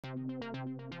The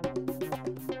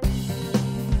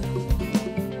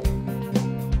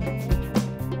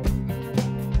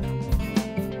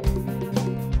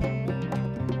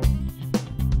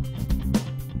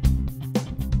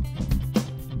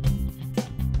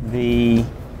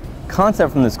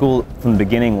concept from the school from the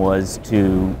beginning was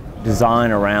to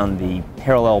design around the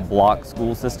parallel block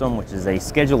school system, which is a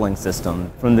scheduling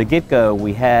system. From the get-go,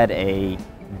 we had a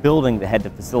building that had to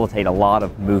facilitate a lot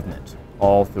of movement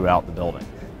all throughout the building.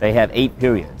 They have 8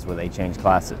 periods where they change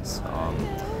classes.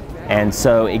 And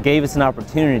so it gave us an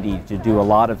opportunity to do a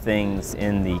lot of things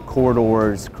in the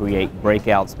corridors, create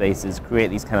breakout spaces, create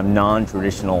these kind of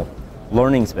non-traditional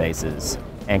learning spaces,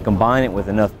 and combine it with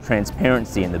enough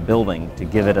transparency in the building to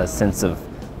give it a sense of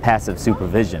passive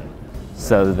supervision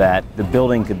so that the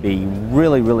building could be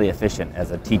really, really efficient as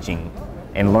a teaching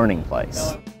and learning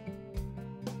place.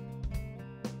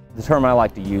 The term I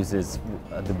like to use is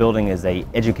the building is an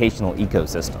educational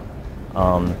ecosystem.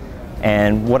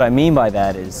 And what I mean by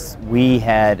that is we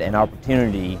had an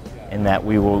opportunity in that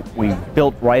we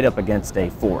built right up against a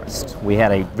forest. We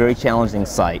had a very challenging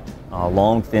site, a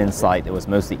long, thin site that was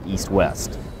mostly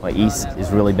east-west. Well, east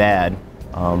is really bad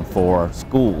for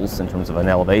schools in terms of an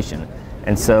elevation.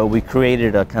 And so we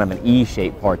created a kind of an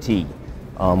E-shaped partie,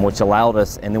 which allowed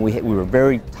us, and then we were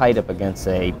very tight up against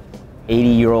a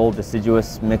 80-year-old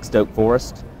deciduous mixed oak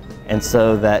forest. And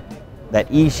so that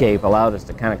E shape allowed us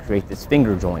to kind of create this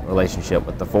finger joint relationship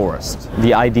with the forest.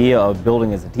 The idea of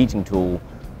building as a teaching tool,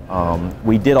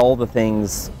 we did all the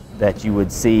things that you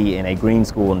would see in a green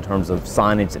school in terms of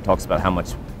signage that talks about how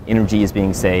much energy is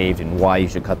being saved and why you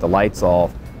should cut the lights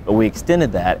off, but we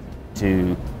extended that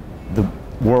to the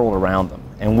world around them.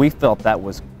 And we felt that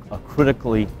was a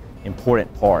critically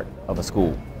important part of a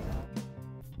school.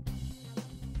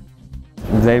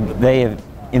 They have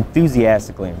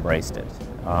enthusiastically embraced it.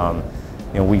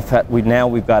 You know,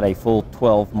 we've got a full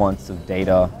 12 months of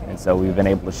data, and so we've been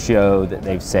able to show that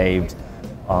they've saved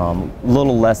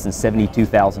little less than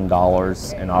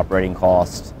 $72,000 in operating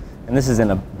costs. And this is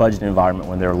in a budget environment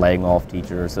when they're laying off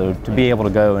teachers, so to be able to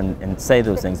go and say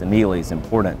those things immediately is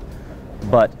important.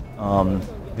 But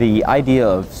the idea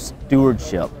of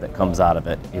stewardship that comes out of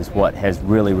it is what has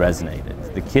really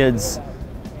resonated. The kids,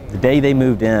 the day they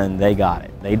moved in, they got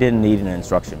it. They didn't need an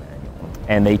instruction manual.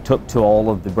 And they took to all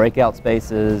of the breakout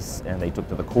spaces, and they took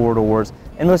to the corridors,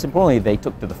 and most importantly, they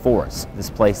took to the forest, this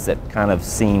place that kind of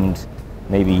seemed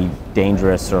maybe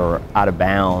dangerous or out of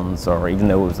bounds, or even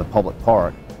though it was a public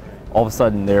park, all of a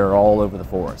sudden they're all over the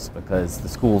forest because the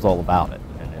school's all about it,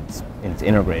 and it's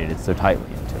integrated so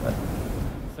tightly into it.